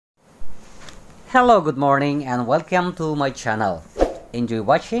Hello, good morning, and welcome to my channel. Enjoy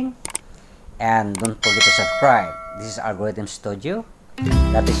watching and don't forget to subscribe. This is Algorithm Studio.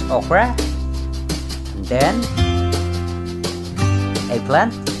 That is okra, and then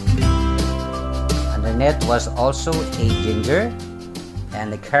eggplant. Underneath was also a ginger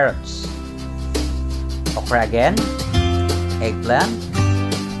and the carrots. Okra again, eggplant,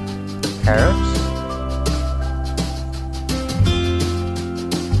 carrots,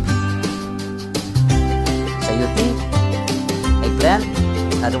 sayote, eggplant,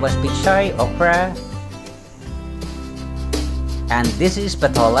 otherwise petchay, okra, and this is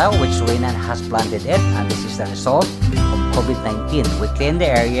Patula, which Renan has planted it, and this is the result of COVID-19. We clean the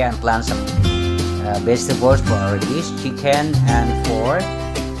area and plant some vegetables for our dish, chicken, and for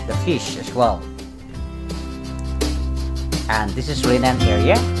the fish as well. And this is Renan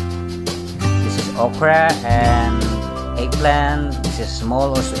area. This is okra and eggplant. This is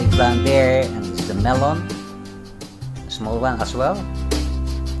small also eggplant there, and this is the melon, small one as well.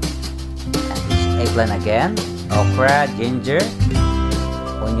 And this is eggplant again, okra, ginger,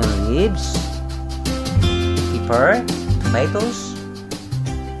 onion leaves, pepper, tomatoes,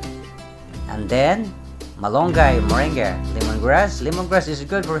 and then malungay, moringa, lemongrass. Lemongrass is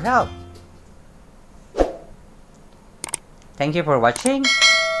good for health. Thank you for watching,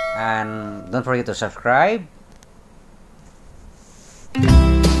 and don't forget to subscribe.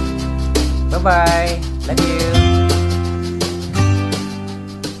 Bye bye. Love you.